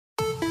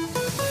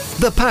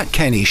The Pat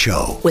Kenny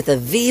Show with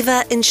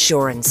Aviva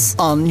Insurance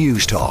on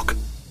Newstalk.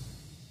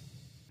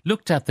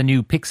 Looked at the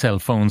new Pixel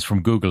phones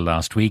from Google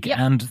last week,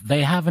 and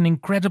they have an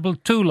incredible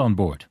tool on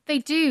board. They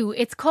do.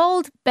 It's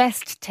called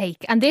Best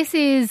Take. And this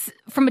is,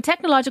 from a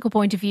technological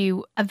point of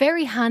view, a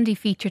very handy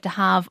feature to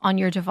have on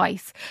your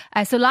device.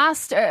 So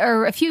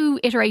a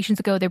few iterations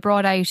ago, they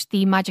brought out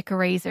the Magic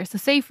Eraser. So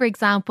say, for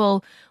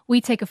example,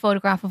 we take a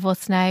photograph of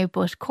us now,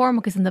 but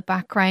Cormac is in the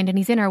background and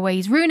he's in our way.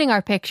 He's ruining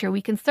our picture.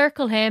 We can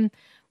circle him,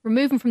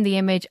 remove him from the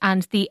image,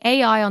 and the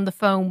AI on the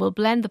phone will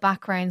blend the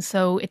background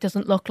so it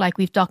doesn't look like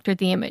we've doctored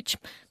the image.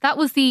 That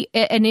was the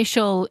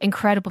initial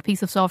incredible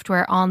piece of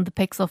software on the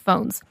Pixel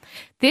phones.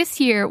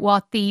 This year,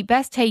 what the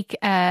Best Take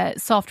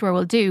software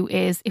will do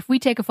is, if we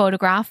take a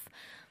photograph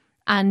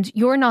and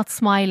you're not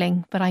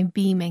smiling, but I'm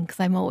beaming because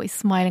I'm always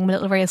smiling, my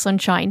little ray of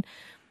sunshine,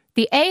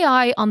 the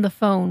AI on the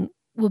phone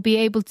will be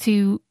able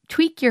to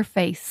tweak your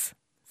face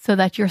so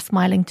that you're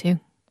smiling too.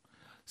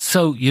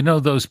 So, you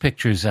know those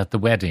pictures at the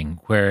wedding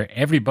where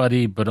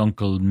everybody but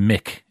Uncle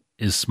Mick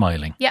is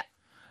smiling? Yeah.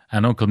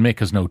 And Uncle Mick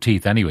has no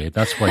teeth anyway.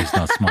 That's why he's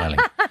not smiling.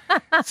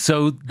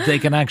 So they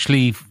can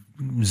actually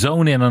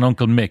zone in on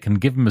Uncle Mick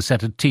and give him a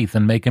set of teeth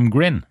and make him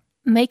grin.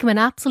 Make him an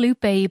absolute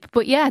babe.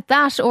 But yeah,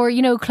 that, or,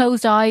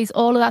 closed eyes,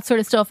 all of that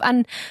sort of stuff.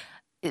 And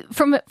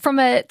from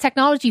a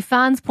technology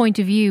fan's point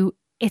of view,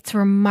 it's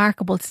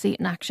remarkable to see it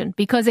in action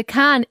because it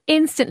can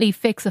instantly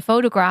fix a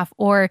photograph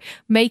or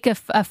make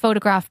a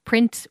photograph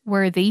print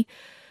worthy.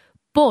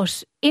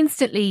 But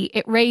instantly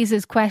it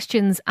raises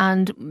questions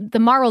and the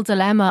moral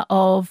dilemma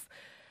of,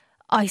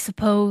 I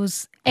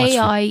suppose,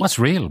 AI. What's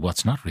real?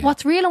 What's not real?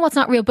 What's real and what's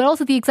not real. But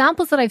also the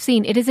examples that I've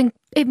seen, it is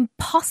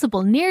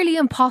impossible, nearly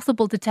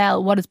impossible to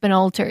tell what has been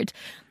altered.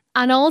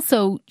 And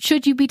also,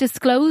 should you be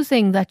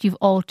disclosing that you've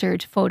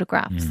altered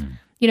photographs?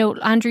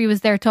 Andrew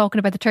was there talking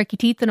about the turkey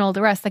teeth and all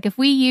the rest. Like, if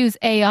we use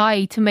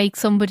AI to make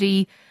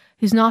somebody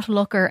who's not a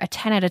looker a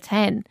 10 out of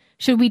 10,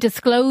 should we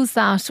disclose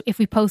that if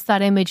we post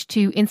that image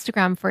to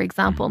Instagram, for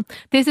example?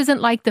 This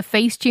isn't like the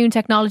Facetune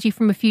technology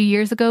from a few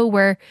years ago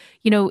where,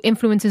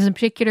 influencers in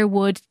particular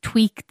would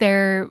tweak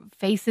their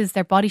faces,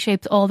 their body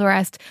shapes, all the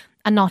rest,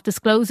 and not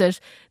disclose it.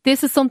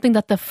 This is something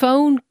that the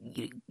phone,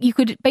 you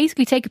could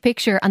basically take a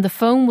picture and the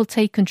phone will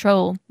take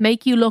control,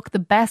 make you look the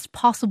best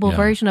possible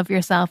version of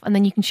yourself, and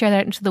then you can share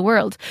that into the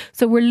world.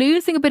 So we're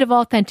losing a bit of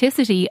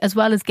authenticity as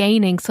well as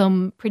gaining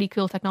some pretty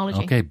cool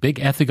technology. Okay, big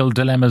ethical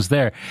dilemmas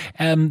there.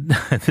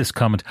 This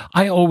comment,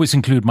 I always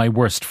include my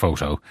worst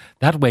photo.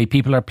 That way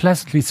people are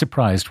pleasantly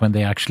surprised when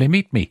they actually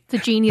meet me. It's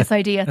a genius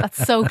idea.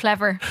 That's so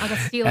clever. I'll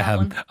just steal that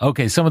one.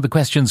 Okay, some of the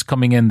questions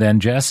coming in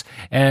then, Jess.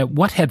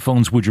 What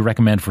headphones would you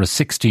recommend for a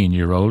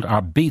 16-year-old?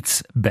 Are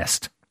Beats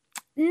best?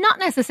 Not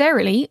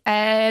necessarily.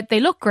 They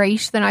look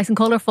great. They're nice and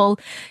colourful.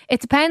 It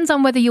depends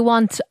on whether you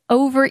want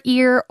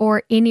over-ear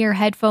or in-ear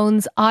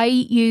headphones. I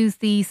use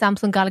the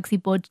Samsung Galaxy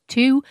Bud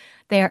 2.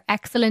 They are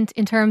excellent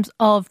in terms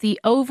of the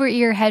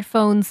over-ear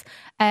headphones.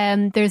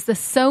 There's the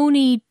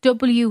Sony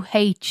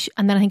WH,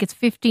 and then I think it's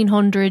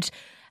 1500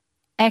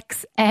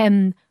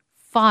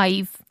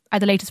 XM5 are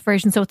the latest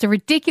version, so it's a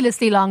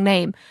ridiculously long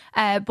name,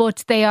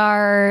 but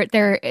they're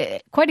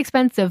quite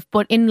expensive,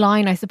 but in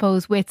line, I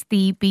suppose, with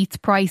the Beats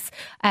price,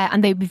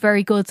 and they'd be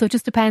very good. So it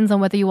just depends on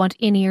whether you want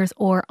in-ears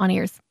or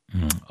on-ears.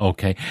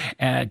 Okay.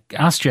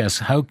 Ask Jess,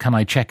 how can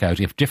I check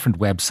out if different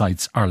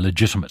websites are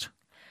legitimate?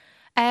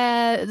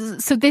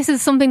 So this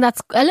is something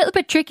that's a little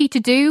bit tricky to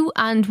do,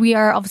 and we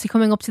are obviously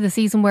coming up to the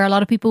season where a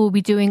lot of people will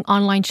be doing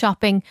online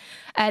shopping.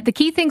 The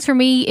key things for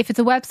me, if it's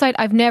a website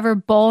I've never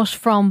bought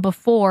from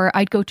before,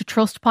 I'd go to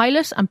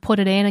Trustpilot and put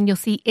it in, and you'll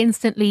see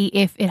instantly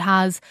if it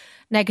has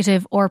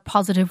negative or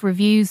positive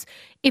reviews.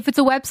 If it's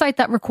a website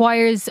that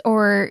requires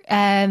or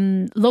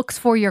looks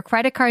for your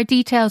credit card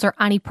details or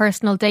any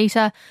personal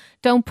data,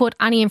 don't put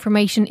any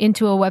information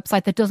into a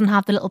website that doesn't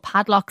have the little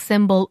padlock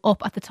symbol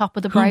up at the top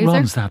of the browser. Who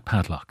runs that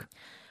padlock?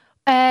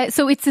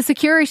 So it's the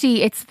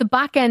security, it's the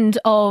back end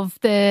of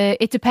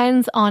it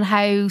depends on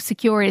how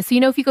secure it is. So,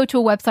 if you go to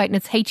a website and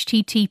it's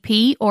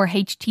HTTP or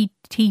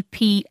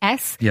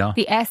HTTPS,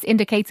 the S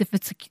indicates if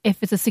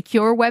it's a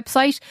secure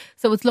website.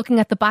 So it's looking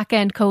at the back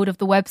end code of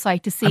the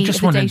website to see. I'm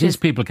just wondering, these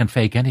people can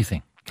fake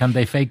anything. Can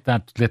they fake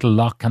that little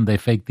lock? Can they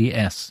fake the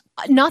S?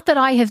 Not that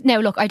I have. Now,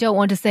 look, I don't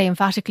want to say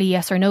emphatically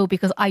yes or no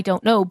because I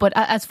don't know. But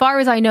as far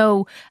as I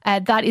know,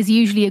 that is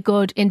usually a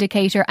good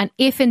indicator. And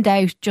if in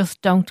doubt,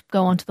 just don't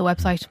go onto the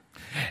website.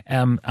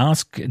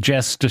 Ask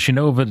Jess, does she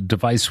know of a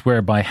device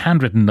whereby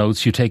handwritten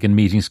notes you take in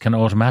meetings can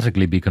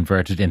automatically be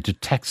converted into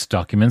text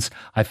documents?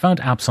 I found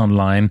apps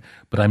online,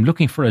 but I'm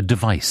looking for a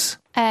device.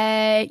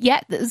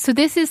 So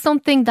this is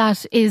something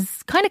that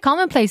is kind of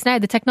commonplace now.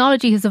 The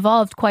technology has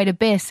evolved quite a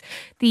bit.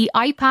 The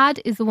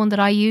iPad is the one that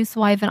I use.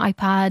 So I have an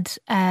iPad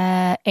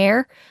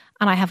Air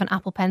and I have an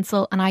Apple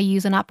Pencil and I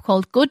use an app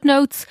called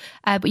GoodNotes.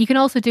 But you can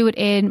also do it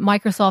in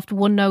Microsoft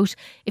OneNote.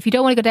 If you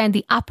don't want to go down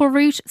the Apple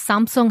route,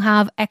 Samsung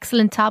have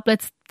excellent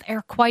tablets.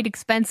 They're quite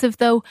expensive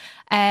though.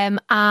 And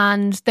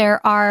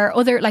there are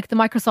other, like the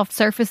Microsoft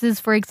Surfaces,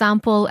 for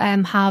example,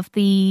 have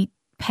the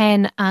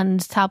pen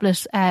and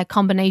tablet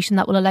combination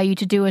that will allow you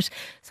to do it.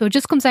 So it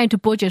just comes down to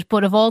budget.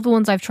 But of all the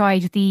ones I've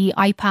tried, the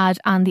iPad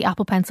and the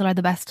Apple Pencil are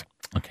the best.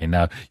 Okay,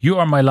 now, you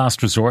are my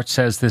last resort,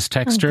 says this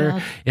texter.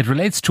 Oh, it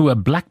relates to a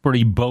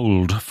BlackBerry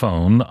Bold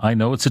phone. I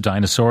know it's a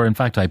dinosaur. In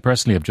fact, I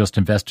personally have just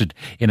invested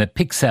in a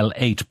Pixel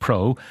 8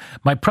 Pro.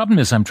 My problem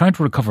is I'm trying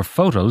to recover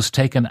photos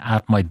taken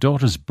at my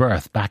daughter's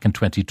birth back in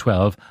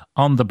 2012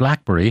 on the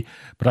BlackBerry,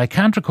 but I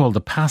can't recall the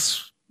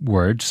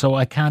password, so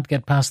I can't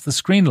get past the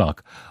screen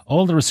lock.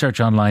 All the research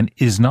online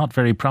is not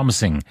very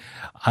promising.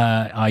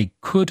 I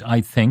could, I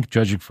think,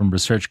 judging from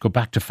research, go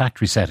back to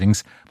factory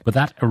settings, but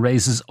that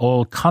erases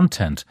all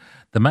content.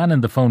 The man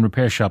in the phone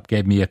repair shop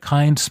gave me a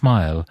kind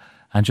smile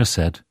and just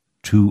said,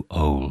 too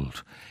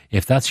old.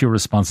 If that's your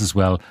response as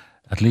well,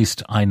 at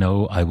least I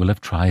know I will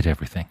have tried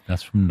everything.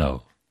 That's from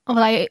Noel.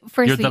 Well,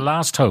 you're the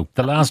last hope,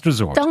 the last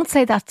resort. Don't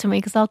say that to me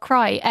because I'll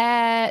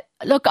cry.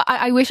 Look,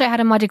 I wish I had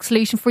a magic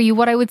solution for you.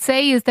 What I would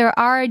say is there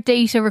are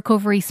data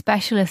recovery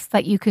specialists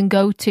that you can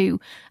go to,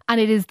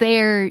 and it is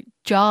their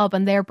job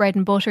and their bread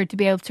and butter to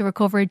be able to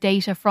recover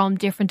data from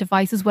different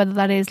devices, whether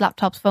that is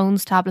laptops,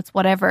 phones, tablets,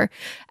 whatever.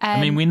 I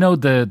mean, we know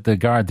the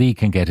Gardaí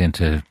can get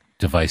into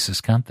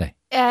devices, can't they?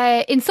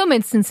 In some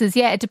instances,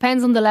 yeah, it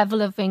depends on the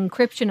level of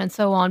encryption and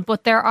so on.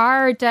 But there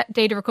are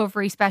data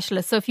recovery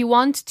specialists. So if you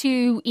want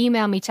to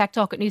email me,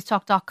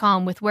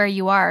 techtalk@newstalk.com with where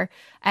you are,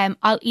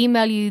 I'll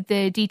email you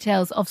the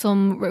details of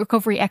some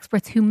recovery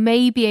experts who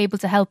may be able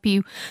to help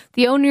you.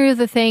 The only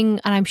other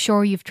thing, and I'm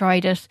sure you've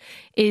tried it,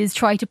 is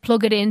try to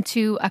plug it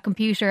into a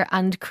computer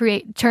and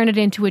turn it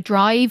into a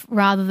drive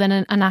rather than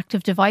an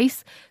active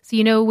device. So,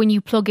 you know, when you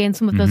plug in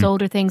some of those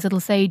older things, it'll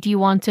say, do you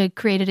want to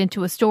create it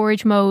into a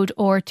storage mode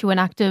or to an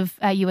active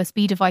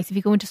USB device? If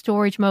you go into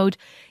storage mode,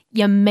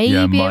 you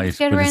may be able to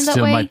get around that way. It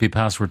still might be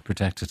password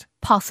protected.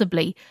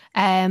 Possibly.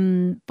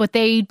 But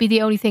they'd be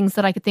the only things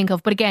that I could think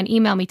of. But again,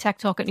 email me,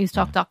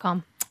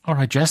 techtalk@newstalk.com. All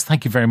right, Jess,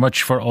 thank you very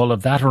much for all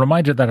of that. A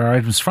reminder that our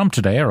items from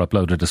today are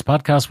uploaded as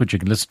podcasts, which you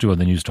can listen to on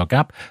the Newstalk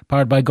app.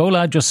 Powered by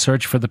Gola, just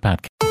search for The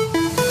Pat.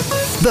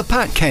 The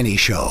Pat Kenny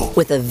Show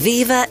with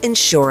Aviva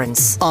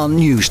Insurance on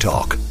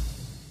Newstalk.